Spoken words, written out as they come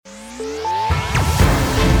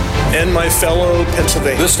and my fellow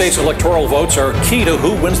Pennsylvanians. This state's electoral votes are key to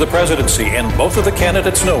who wins the presidency, and both of the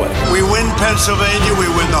candidates know it. We win Pennsylvania, we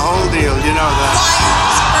win the whole deal. You know that.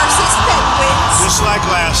 Lions versus Penguins. Just like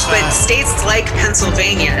last time. But states like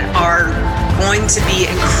Pennsylvania are going to be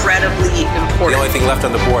incredibly important. The only thing left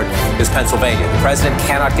on the board is Pennsylvania. The president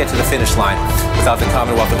cannot get to the finish line without the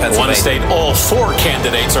Commonwealth of Pennsylvania. One state all four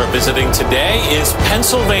candidates are visiting today is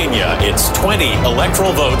Pennsylvania. Its 20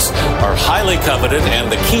 electoral votes are highly coveted,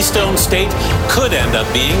 and the Keystone State could end up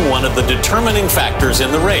being one of the determining factors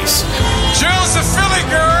in the race. Jill's a Philly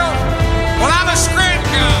girl. Well, I'm a Scranton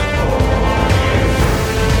guy.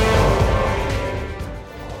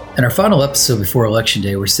 In our final episode before Election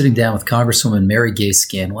Day, we're sitting down with Congresswoman Mary Gay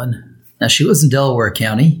Scanlon. Now, she lives in Delaware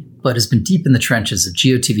County, but has been deep in the trenches of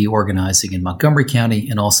GOTV organizing in Montgomery County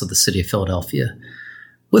and also the city of Philadelphia.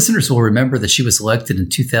 Listeners will remember that she was elected in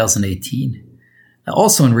 2018. Now,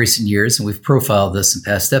 also in recent years, and we've profiled this in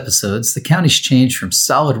past episodes, the county's changed from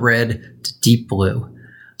solid red to deep blue.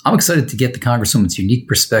 I'm excited to get the Congresswoman's unique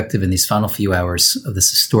perspective in these final few hours of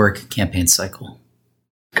this historic campaign cycle.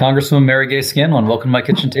 Congresswoman Mary Gay Scanlon, welcome to my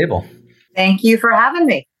kitchen table. Thank you for having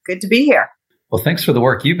me. Good to be here. Well, thanks for the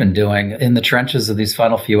work you've been doing in the trenches of these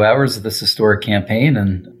final few hours of this historic campaign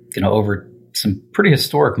and, over some pretty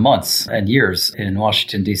historic months and years in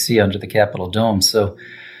Washington, D.C. under the Capitol Dome. So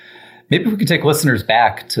maybe we could take listeners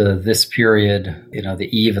back to this period, the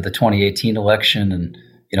eve of the 2018 election and,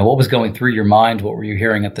 what was going through your mind? What were you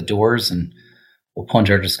hearing at the doors? And we'll plunge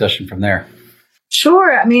our discussion from there.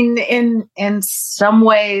 Sure. I mean, in some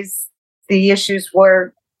ways, the issues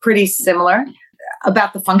were pretty similar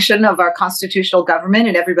about the function of our constitutional government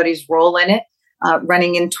and everybody's role in it.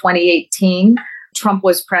 Running in 2018, Trump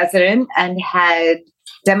was president and had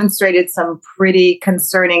demonstrated some pretty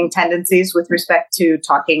concerning tendencies with respect to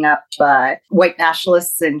talking up white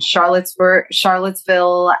nationalists in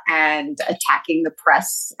Charlottesville and attacking the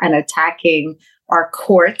press and attacking our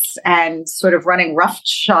courts and sort of running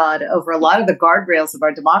roughshod over a lot of the guardrails of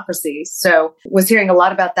our democracy. So was hearing a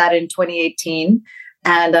lot about that in 2018.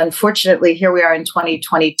 And unfortunately, here we are in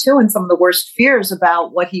 2022, and some of the worst fears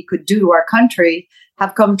about what he could do to our country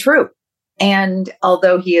have come true. And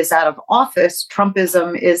although he is out of office,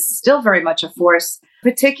 Trumpism is still very much a force,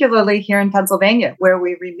 particularly here in Pennsylvania, where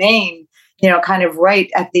we remain, kind of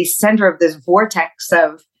right at the center of this vortex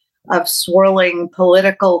of swirling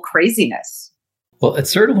political craziness. Well, it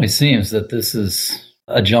certainly seems that this is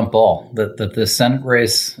a jump ball, that this Senate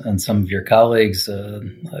race and some of your colleagues,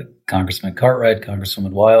 Congressman Cartwright,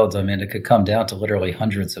 Congresswoman Wild, it could come down to literally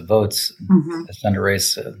hundreds of votes. Mm-hmm. The Senate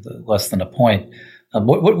race, less than a point.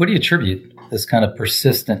 What do you attribute this kind of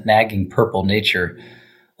persistent, nagging purple nature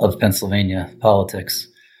of Pennsylvania politics?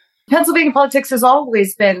 Pennsylvania politics has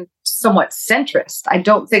always been somewhat centrist. I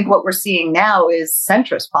don't think what we're seeing now is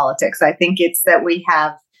centrist politics. I think it's that we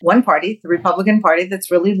have one party, the Republican Party, that's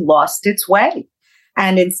really lost its way.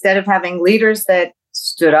 And instead of having leaders that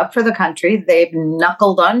stood up for the country, they've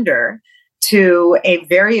knuckled under to a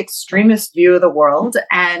very extremist view of the world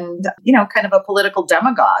and, kind of a political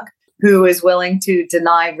demagogue who is willing to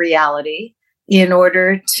deny reality in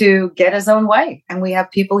order to get his own way. And we have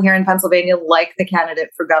people here in Pennsylvania, like the candidate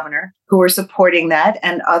for governor, who are supporting that,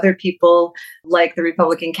 and other people like the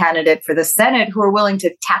Republican candidate for the Senate who are willing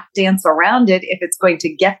to tap dance around it if it's going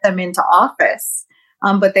to get them into office.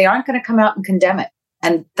 But they aren't going to come out and condemn it.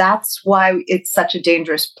 And that's why it's such a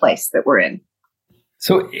dangerous place that we're in.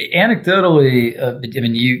 So anecdotally,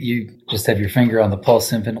 you just have your finger on the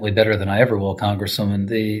pulse infinitely better than I ever will, Congresswoman.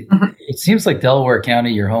 It seems like Delaware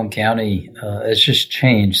County, your home county, has just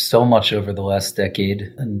changed so much over the last decade.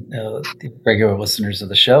 And the regular listeners of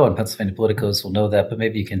the show and Pennsylvania Politicos will know that, but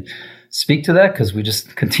maybe you can speak to that because we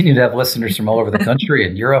just continue to have listeners from all over the country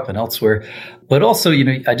and Europe and elsewhere. But also,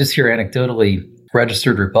 I just hear anecdotally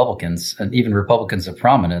registered Republicans and even Republicans of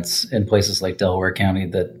prominence in places like Delaware County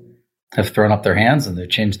that have thrown up their hands and they've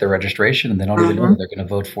changed their registration and they don't even know who they're going to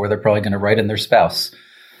vote for. They're probably going to write in their spouse.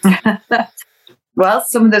 Well,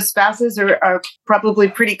 some of the spouses are probably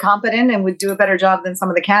pretty competent and would do a better job than some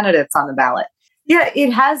of the candidates on the ballot. Yeah,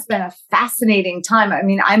 it has been a fascinating time.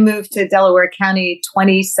 I moved to Delaware County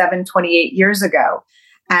 28 years ago.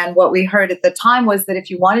 And what we heard at the time was that if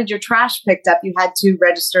you wanted your trash picked up, you had to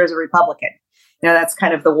register as a Republican. That's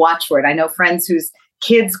kind of the watchword. I know friends whose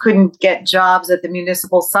kids couldn't get jobs at the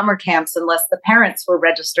municipal summer camps unless the parents were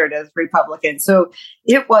registered as Republicans. So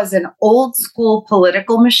it was an old school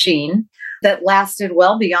political machine that lasted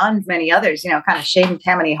well beyond many others, kind of Shane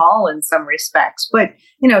Tammany Hall in some respects, but,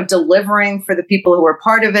 delivering for the people who were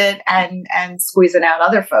part of it and squeezing out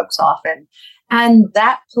other folks often. And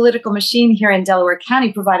that political machine here in Delaware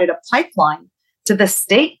County provided a pipeline to the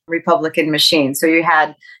state Republican machine. So you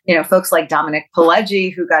had, folks like Dominic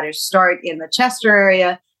Pileggi, who got his start in the Chester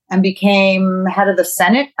area and became head of the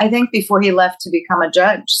Senate, I think, before he left to become a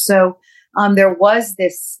judge. So there was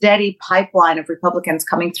this steady pipeline of Republicans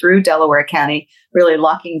coming through Delaware County, really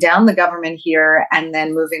locking down the government here and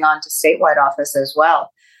then moving on to statewide office as well.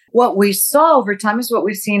 What we saw over time is what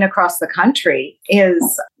we've seen across the country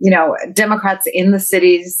is, Democrats in the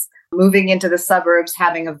cities moving into the suburbs,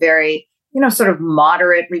 having a very, sort of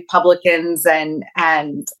moderate Republicans and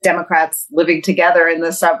Democrats living together in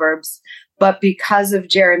the suburbs. But because of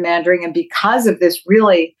gerrymandering and because of this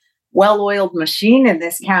really well-oiled machine in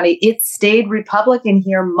this county, it stayed Republican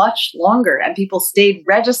here much longer. And people stayed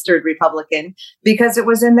registered Republican because it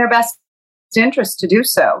was in their best interest to do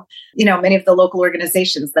so. Many of the local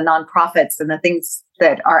organizations, the nonprofits and the things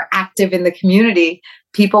that are active in the community,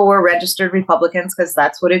 people were registered Republicans because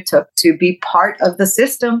that's what it took to be part of the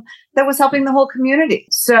system that was helping the whole community.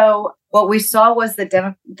 So what we saw was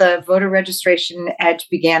the voter registration edge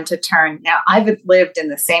began to turn. Now, I've lived in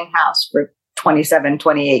the same house for 27,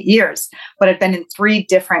 28 years, but I've been in 3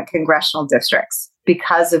 different congressional districts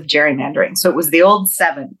because of gerrymandering. So it was the old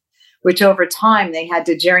 7, which over time they had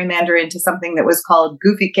to gerrymander into something that was called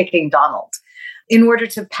Goofy Kicking Donald in order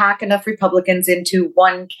to pack enough Republicans into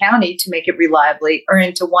one county to make it reliably, or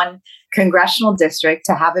into one congressional district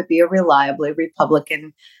to have it be a reliably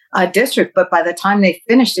Republican district. But by the time they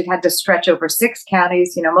finished, it had to stretch over 6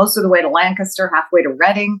 counties, most of the way to Lancaster, halfway to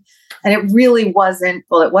Reading. And it really wasn't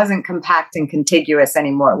compact and contiguous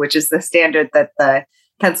anymore, which is the standard that the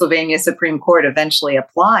Pennsylvania Supreme Court eventually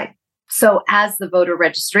applied. So as the voter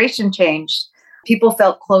registration changed, people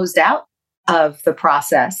felt closed out of the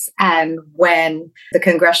process. And when the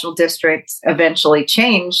congressional districts eventually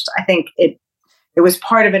changed, I think it was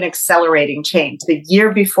part of an accelerating change. The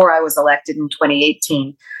year before I was elected in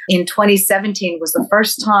 2018, in 2017 was the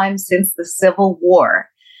first time since the Civil War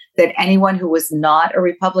that anyone who was not a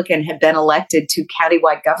Republican had been elected to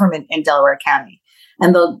countywide government in Delaware County.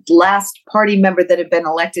 And the last party member that had been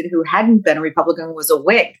elected who hadn't been a Republican was a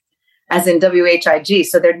Whig, as in WHIG.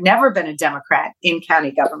 So there'd never been a Democrat in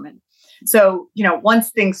county government. So,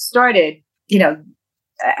 once things started,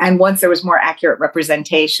 and once there was more accurate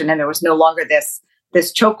representation and there was no longer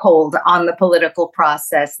this chokehold on the political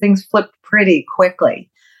process, things flipped pretty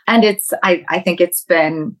quickly. And I think it's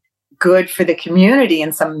been good for the community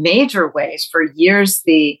in some major ways. For years,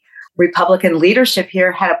 the Republican leadership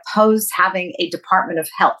here had opposed having a Department of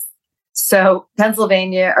Health. So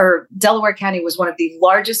Delaware County was one of the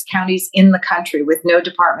largest counties in the country with no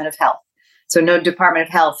Department of Health. So no Department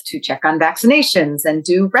of Health to check on vaccinations and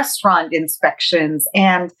do restaurant inspections.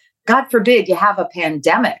 And God forbid you have a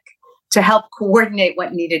pandemic to help coordinate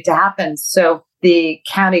what needed to happen. So the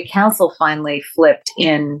county council finally flipped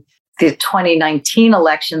in the 2019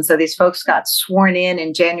 election. So these folks got sworn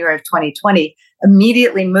in January of 2020,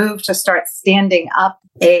 immediately moved to start standing up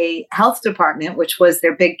a health department, which was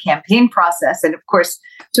their big campaign process. And of course,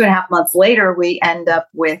 2.5 months later, we end up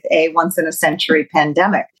with a once-in-a-century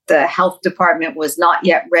pandemic. The health department was not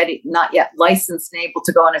yet ready, not yet licensed and able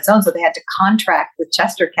to go on its own. So they had to contract with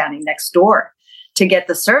Chester County next door to get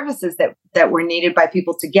the services that were needed by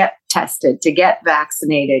people to get tested, to get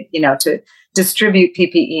vaccinated, to distribute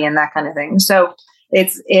PPE and that kind of thing. So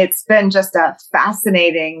it's been just a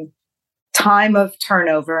fascinating time of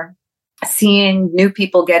turnover, seeing new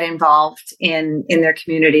people get involved in their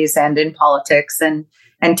communities and in politics and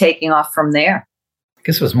taking off from there. I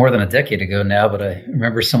guess it was more than a decade ago now, but I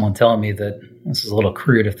remember someone telling me that, this is a little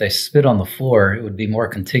crude, if they spit on the floor, it would be more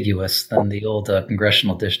contiguous than the old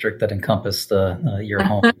congressional district that encompassed your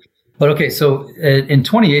home. But okay, so in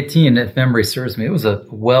 2018, if memory serves me, it was a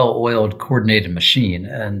well-oiled, coordinated machine,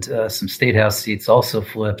 and some state house seats also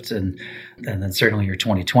flipped, and then certainly your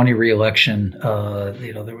 2020 reelection,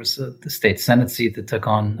 there was the state Senate seat that took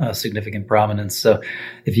on significant prominence. So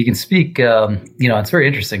if you can speak, it's very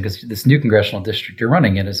interesting because this new congressional district you're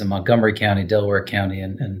running in is in Montgomery County, Delaware County,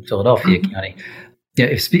 and Philadelphia County.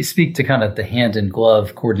 Yeah, speak to kind of the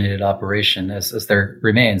hand-in-glove coordinated operation as there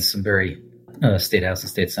remains some very state house and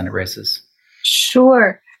state Senate races.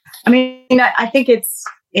 Sure. I mean, I think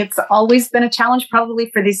it's always been a challenge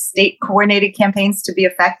probably for these state coordinated campaigns to be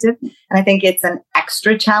effective. And I think it's an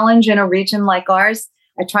extra challenge in a region like ours.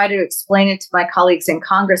 I try to explain it to my colleagues in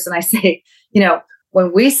Congress. And I say,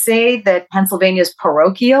 when we say that Pennsylvania is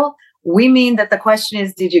parochial, we mean that the question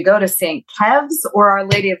is, did you go to St. Kev's or Our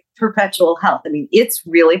Lady of Perpetual Health? I mean, it's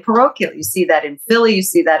really parochial. You see that in Philly. You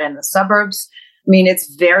see that in the suburbs. I mean,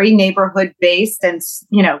 it's very neighborhood based, and,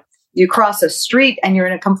 you cross a street and you're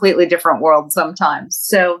in a completely different world sometimes.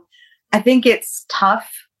 So I think it's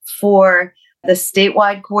tough for the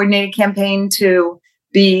statewide coordinated campaign to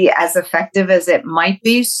be as effective as it might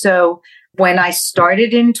be. So when I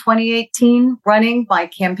started in 2018 running, my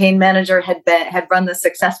campaign manager had run the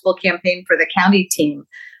successful campaign for the county team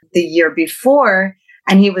the year before,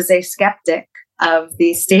 and he was a skeptic of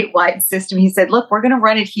the statewide system. He said, look, we're going to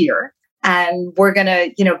run it here and we're going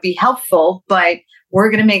to, be helpful, but we're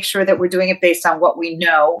going to make sure that we're doing it based on what we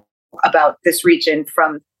know about this region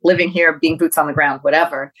from living here, being boots on the ground,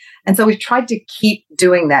 whatever. And so we've tried to keep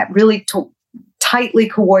doing that, really tightly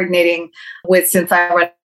coordinating with, since I run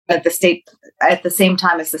at the state at the same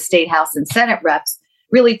time as the state house and Senate reps,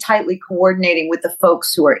 really tightly coordinating with the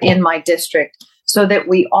folks who are in my district so that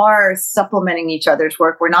we are supplementing each other's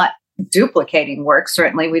work. We're not duplicating work.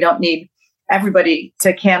 Certainly, we don't need everybody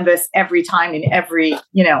to canvass every time in every,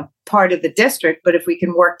 part of the district. But if we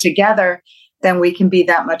can work together, then we can be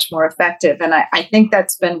that much more effective. And I think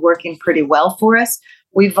that's been working pretty well for us.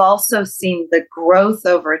 We've also seen the growth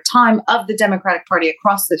over time of the Democratic Party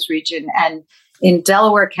across this region. And in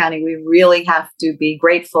Delaware County, we really have to be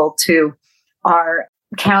grateful to our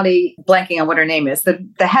county, blanking on what her name is,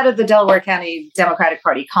 the head of the Delaware County Democratic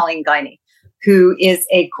Party, Colleen Guiney, who is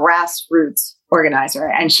a grassroots organizer.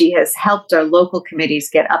 And she has helped our local committees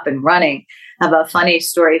get up and running. I have a funny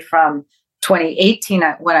story from 2018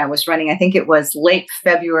 when I was running. I think it was late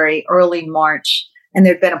February, early March, and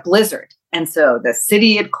there'd been a blizzard. And so the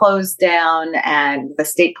city had closed down and the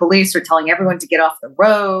state police are telling everyone to get off the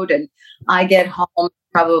road. And I get home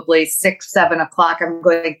probably 6, 7 o'clock. I'm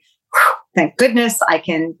going, thank goodness I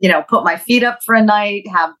can, put my feet up for a night,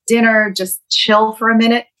 have dinner, just chill for a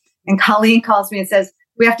minute. And Colleen calls me and says,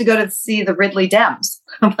 we have to go to see the Ridley Dems.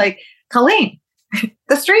 I'm like, Colleen,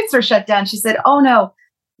 the streets are shut down. She said, oh no,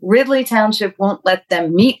 Ridley Township won't let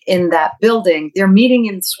them meet in that building. They're meeting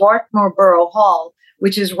in Swarthmore Borough Hall,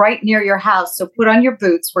 which is right near your house. So put on your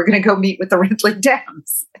boots. We're going to go meet with the Ridley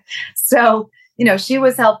Dems. So, she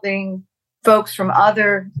was helping folks from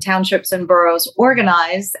other townships and boroughs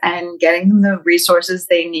organize and getting them the resources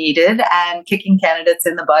they needed and kicking candidates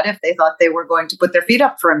in the butt if they thought they were going to put their feet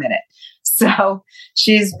up for a minute. So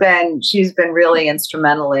she's been really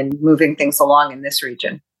instrumental in moving things along in this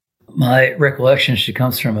region. My recollection, she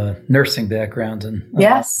comes from a nursing background, and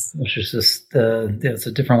yes, which is just it's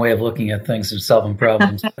a different way of looking at things and solving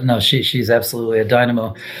problems. No, she's absolutely a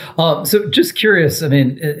dynamo. So, just curious. I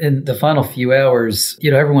mean, in the final few hours,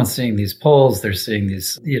 everyone's seeing these polls. They're seeing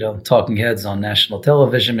these, talking heads on national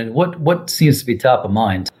television. And what seems to be top of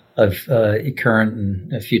mind of current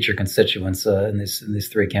and future constituents in these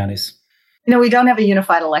three counties? We don't have a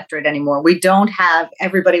unified electorate anymore. We don't have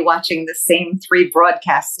everybody watching the same 3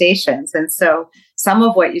 broadcast stations. And so some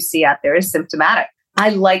of what you see out there is symptomatic. I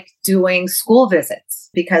like doing school visits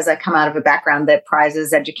because I come out of a background that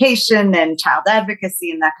prizes education and child advocacy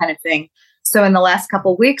and that kind of thing. So in the last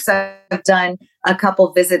couple of weeks, I've done a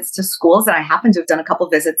couple visits to schools, and I happen to have done a couple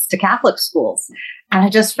visits to Catholic schools. And I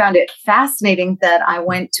just found it fascinating that I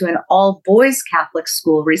went to an all-boys Catholic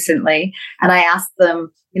school recently, and I asked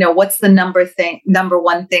them, what's the number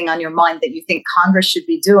one thing on your mind that you think Congress should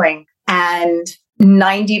be doing? And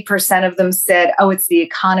 90% of them said, oh, it's the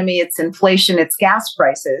economy, it's inflation, it's gas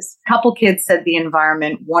prices. A couple kids said the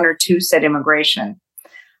environment, 1 or 2 said immigration.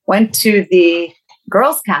 Went to the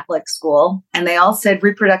girls' Catholic school, and they all said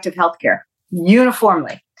reproductive health care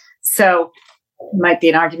uniformly. So it might be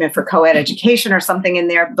an argument for co-ed education or something in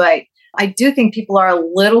there, but I do think people are a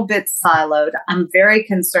little bit siloed. I'm very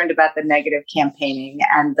concerned about the negative campaigning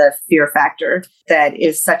and the fear factor that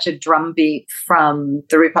is such a drumbeat from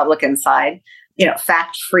the Republican side,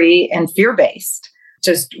 fact-free and fear-based,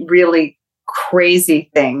 just really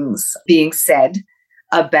crazy things being said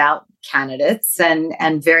about candidates and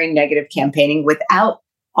very negative campaigning without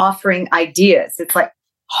offering ideas. It's like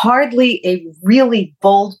hardly a really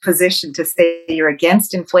bold position to say you're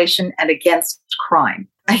against inflation and against crime.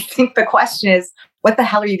 I think the question is, what the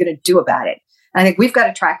hell are you going to do about it? And I think we've got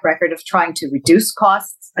a track record of trying to reduce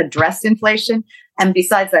costs, address inflation. And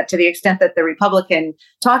besides that, to the extent that the Republican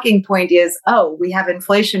talking point is, oh, we have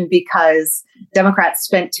inflation because Democrats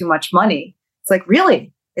spent too much money. It's like,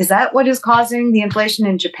 really? Is that what is causing the inflation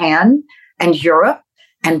in Japan and Europe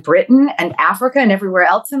and Britain and Africa and everywhere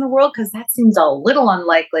else in the world? Because that seems a little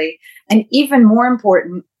unlikely. And even more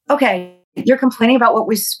important, okay, you're complaining about what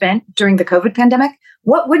we spent during the COVID pandemic.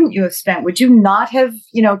 What wouldn't you have spent? Would you not have,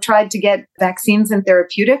 tried to get vaccines and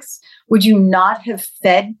therapeutics? Would you not have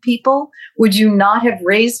fed people? Would you not have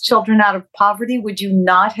raised children out of poverty? Would you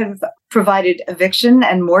not have provided eviction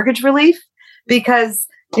and mortgage relief? Because,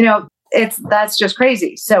 that's just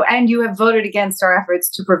crazy. So, and you have voted against our efforts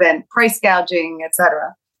to prevent price gouging, et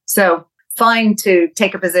cetera. So fine to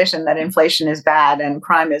take a position that inflation is bad and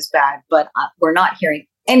crime is bad, but we're not hearing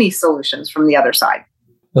any solutions from the other side.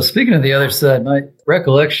 Well, speaking of the other side, my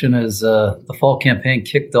recollection is the fall campaign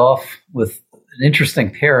kicked off with an interesting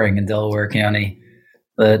pairing in Delaware County.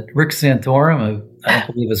 That Rick Santorum, who I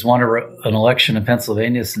don't believe has won an election in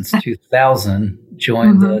Pennsylvania since 2000,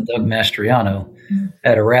 joined Doug Mastriano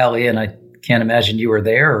at a rally, and I can't imagine you were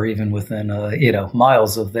there or even within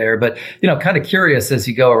miles of there. But kind of curious as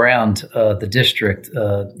you go around the district.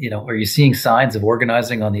 Are you seeing signs of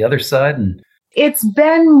organizing on the other side? And it's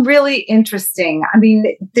been really interesting. I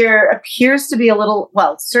mean, there appears to be a little,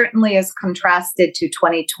 well, certainly as contrasted to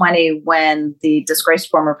 2020 when the disgraced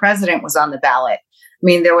former president was on the ballot. I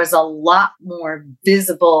mean, there was a lot more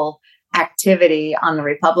visible activity on the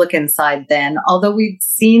Republican side then, although we'd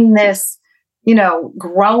seen this,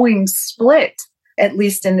 growing split, at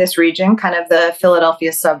least in this region, kind of the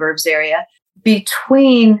Philadelphia suburbs area,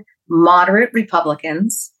 between moderate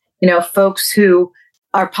Republicans, folks who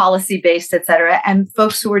are policy-based, et cetera, and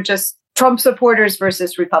folks who were just Trump supporters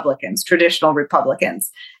versus Republicans, traditional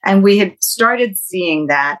Republicans. And we had started seeing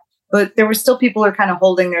that, but there were still people who are kind of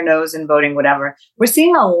holding their nose and voting whatever. We're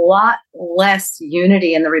seeing a lot less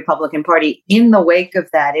unity in the Republican Party in the wake of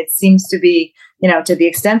that. It seems to be, to the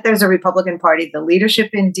extent there's a Republican Party, the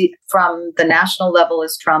leadership from the national level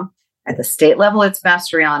is Trump. At the state level, it's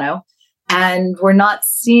Mastriano. And we're not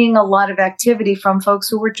seeing a lot of activity from folks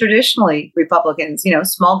who were traditionally Republicans,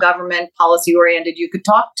 small government, policy oriented, you could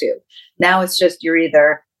talk to. Now it's just you're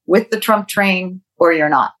either with the Trump train or you're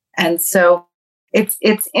not. And so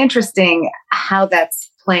it's interesting how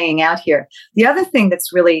that's playing out here. The other thing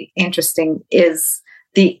that's really interesting is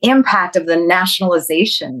the impact of the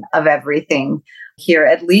nationalization of everything here,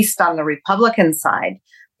 at least on the Republican side,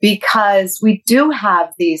 because we do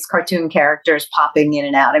have these cartoon characters popping in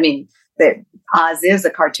and out. I mean, Oz is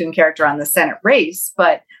a cartoon character on the Senate race,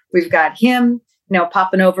 but we've got him,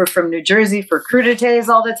 popping over from New Jersey for crudités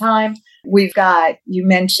all the time. We've got, you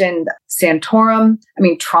mentioned Santorum. I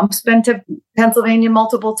mean, Trump's been to Pennsylvania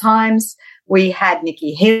multiple times. We had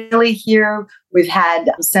Nikki Haley here. We've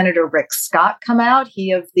had Senator Rick Scott come out.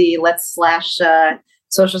 He of the Let's Slash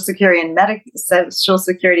Social Security and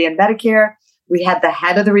Medicare. We had the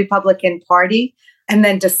head of the Republican Party. And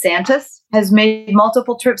then DeSantis has made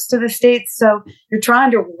multiple trips to the states. So you're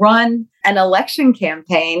trying to run an election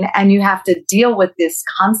campaign and you have to deal with this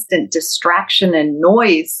constant distraction and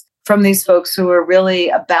noise from these folks who are really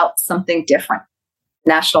about something different,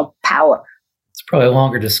 national power. It's probably a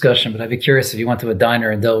longer discussion, but I'd be curious if you went to a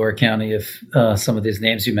diner in Delaware County, if some of these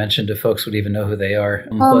names you mentioned, if folks would even know who they are.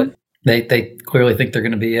 But they clearly think they're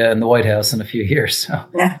going to be in the White House in a few years. So.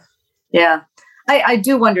 Yeah. I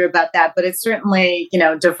do wonder about that, but it certainly,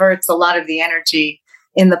 diverts a lot of the energy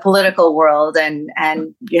in the political world. And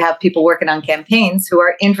you have people working on campaigns who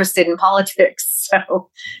are interested in politics. So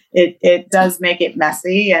it does make it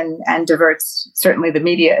messy and diverts certainly the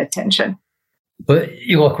media attention. But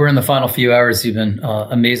look, we're in the final few hours. You've been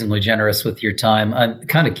amazingly generous with your time. I'm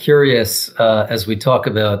kind of curious as we talk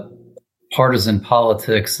about partisan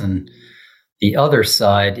politics and the other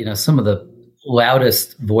side, some of the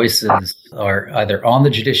loudest voices are either on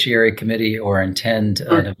the Judiciary Committee or intend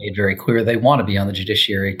to make it very clear they want to be on the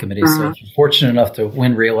Judiciary Committee. So if you're fortunate enough to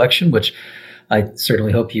win re-election, which I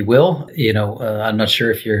certainly hope you will, I'm not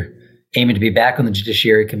sure if you're aiming to be back on the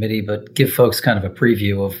Judiciary Committee, but give folks kind of a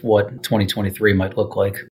preview of what 2023 might look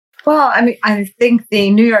like. Well, I mean, I think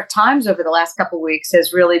the New York Times over the last couple of weeks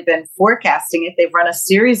has really been forecasting it. They've run a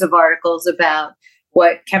series of articles about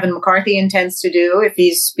what Kevin McCarthy intends to do if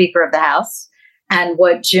he's Speaker of the House, and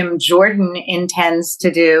what Jim Jordan intends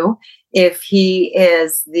to do if he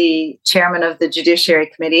is the chairman of the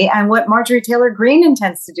Judiciary Committee, and what Marjorie Taylor Greene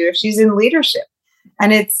intends to do if she's in leadership.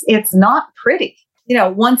 And it's not pretty.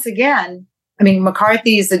 Once again, I mean,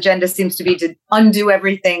 McCarthy's agenda seems to be to undo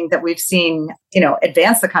everything that we've seen,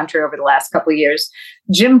 advance the country over the last couple of years.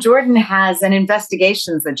 Jim Jordan has an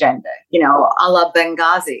investigations agenda, a la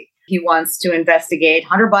Benghazi. He wants to investigate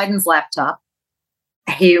Hunter Biden's laptop.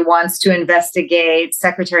 He wants to investigate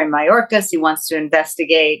Secretary Mayorkas. He wants to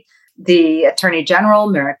investigate the Attorney General,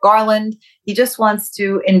 Merrick Garland. He just wants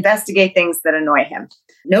to investigate things that annoy him.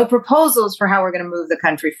 No proposals for how we're going to move the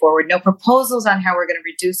country forward. No proposals on how we're going to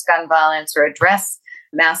reduce gun violence or address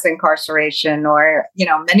mass incarceration or,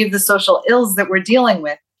 many of the social ills that we're dealing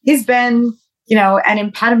with. He's been, an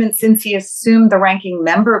impediment since he assumed the ranking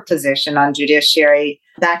member position on judiciary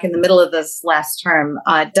back in the middle of this last term.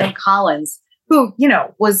 Doug Collins, who,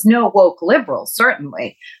 was no woke liberal,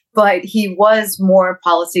 certainly, but he was more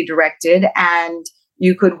policy directed, and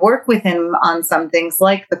you could work with him on some things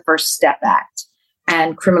like the First Step Act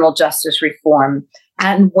and criminal justice reform.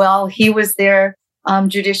 And while he was there,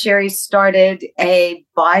 judiciary started a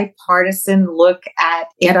bipartisan look at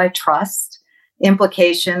antitrust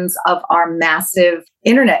implications of our massive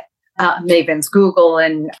internet mavens, Google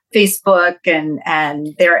and Facebook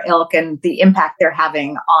and their ilk, and the impact they're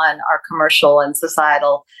having on our commercial and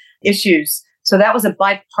societal issues. So that was a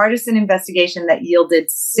bipartisan investigation that yielded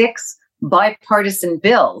 6 bipartisan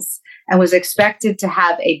bills and was expected to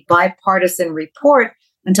have a bipartisan report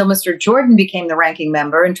until Mr. Jordan became the ranking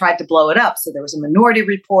member and tried to blow it up. So there was a minority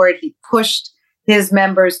report. He pushed his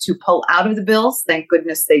members to pull out of the bills. Thank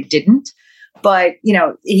goodness they didn't. But,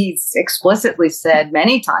 he's explicitly said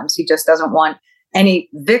many times he just doesn't want any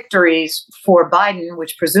victories for Biden,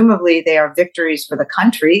 which presumably they are victories for the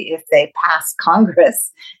country if they pass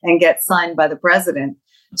Congress and get signed by the president.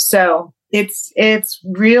 So it's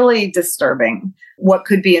really disturbing what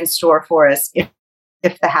could be in store for us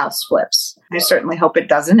if the House flips. I certainly hope it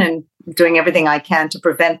doesn't, and I'm doing everything I can to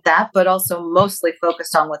prevent that, but also mostly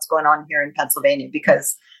focused on what's going on here in Pennsylvania,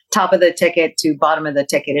 because top of the ticket to bottom of the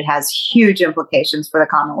ticket, it has huge implications for the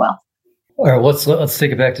Commonwealth. All right, let's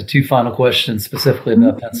take it back to 2 final questions specifically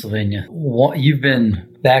about Pennsylvania. You've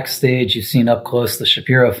been backstage, you've seen up close the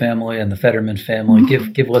Shapiro family and the Fetterman family.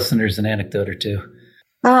 Give listeners an anecdote or 2.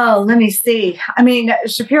 Oh, let me see. I mean,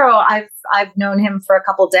 Shapiro, I've known him for a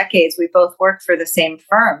couple decades. We both worked for the same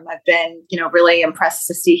firm. I've been, really impressed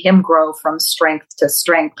to see him grow from strength to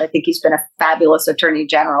strength. I think he's been a fabulous attorney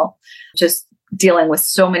general, just dealing with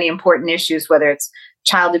so many important issues, whether it's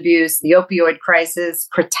child abuse, the opioid crisis,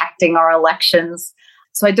 protecting our elections.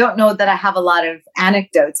 So I don't know that I have a lot of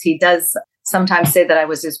anecdotes. He does sometimes say that I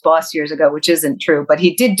was his boss years ago, which isn't true, but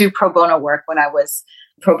he did do pro bono work when I was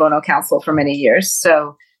pro bono counsel for many years.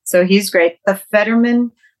 So he's great. The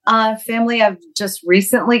Fetterman family, I've just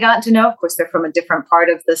recently gotten to know. Of course, they're from a different part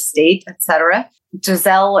of the state, et cetera.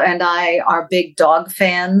 Giselle and I are big dog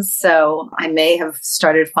fans, so I may have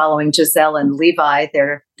started following Giselle and Levi,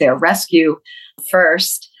 their rescue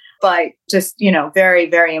first. But just, very,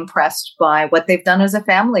 very impressed by what they've done as a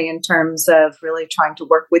family in terms of really trying to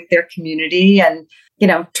work with their community and,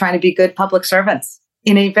 trying to be good public servants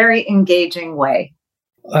in a very engaging way.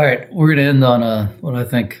 All right, we're going to end on what I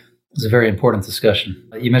think is a very important discussion.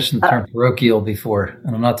 You mentioned the term parochial before,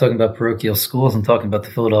 and I'm not talking about parochial schools. I'm talking about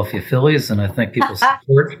the Philadelphia Phillies, and I think people's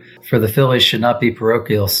support for the Phillies should not be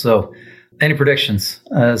parochial. So any predictions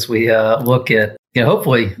as we look at,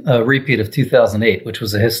 hopefully a repeat of 2008, which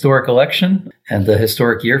was a historic election and a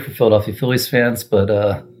historic year for Philadelphia Phillies fans.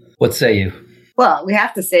 But what say you? Well, we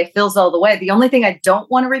have to say Phil's all the way. The only thing I don't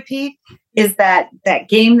want to repeat is that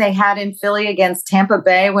game they had in Philly against Tampa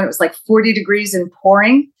Bay when it was like 40 degrees and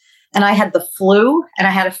pouring. And I had the flu and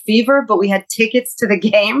I had a fever, but we had tickets to the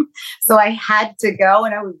game. So I had to go,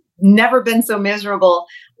 and I've never been so miserable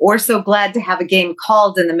or so glad to have a game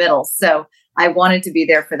called in the middle. So I wanted to be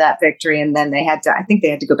there for that victory. And then I think they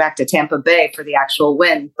had to go back to Tampa Bay for the actual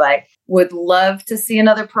win, but would love to see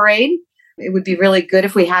another parade. It would be really good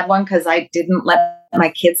if we had one, because I didn't let my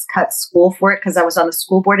kids cut school for it because I was on the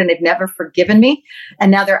school board and they've never forgiven me. And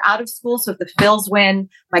now they're out of school. So if the Phils win,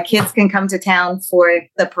 my kids can come to town for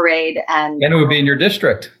the parade. And it would be in your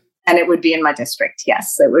district. And it would be in my district.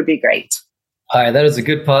 Yes, it would be great. All right, that is a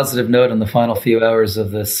good positive note in the final few hours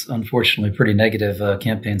of this, unfortunately, pretty negative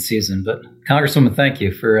campaign season. But Congresswoman, thank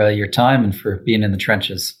you for your time and for being in the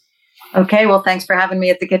trenches. Okay, well, thanks for having me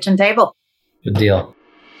at the kitchen table. Good deal.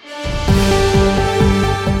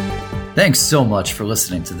 Thanks so much for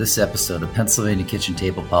listening to this episode of Pennsylvania Kitchen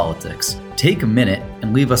Table Politics. Take a minute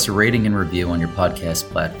and leave us a rating and review on your podcast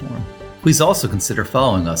platform. Please also consider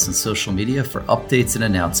following us on social media for updates and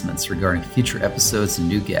announcements regarding future episodes and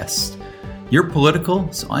new guests. You're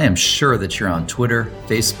political, so I am sure that you're on Twitter,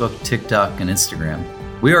 Facebook, TikTok, and Instagram.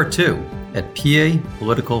 We are too, at PA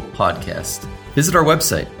Political Podcast. Visit our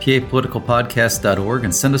website, papoliticalpodcast.org,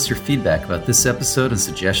 and send us your feedback about this episode and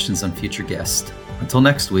suggestions on future guests. Until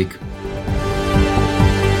next week.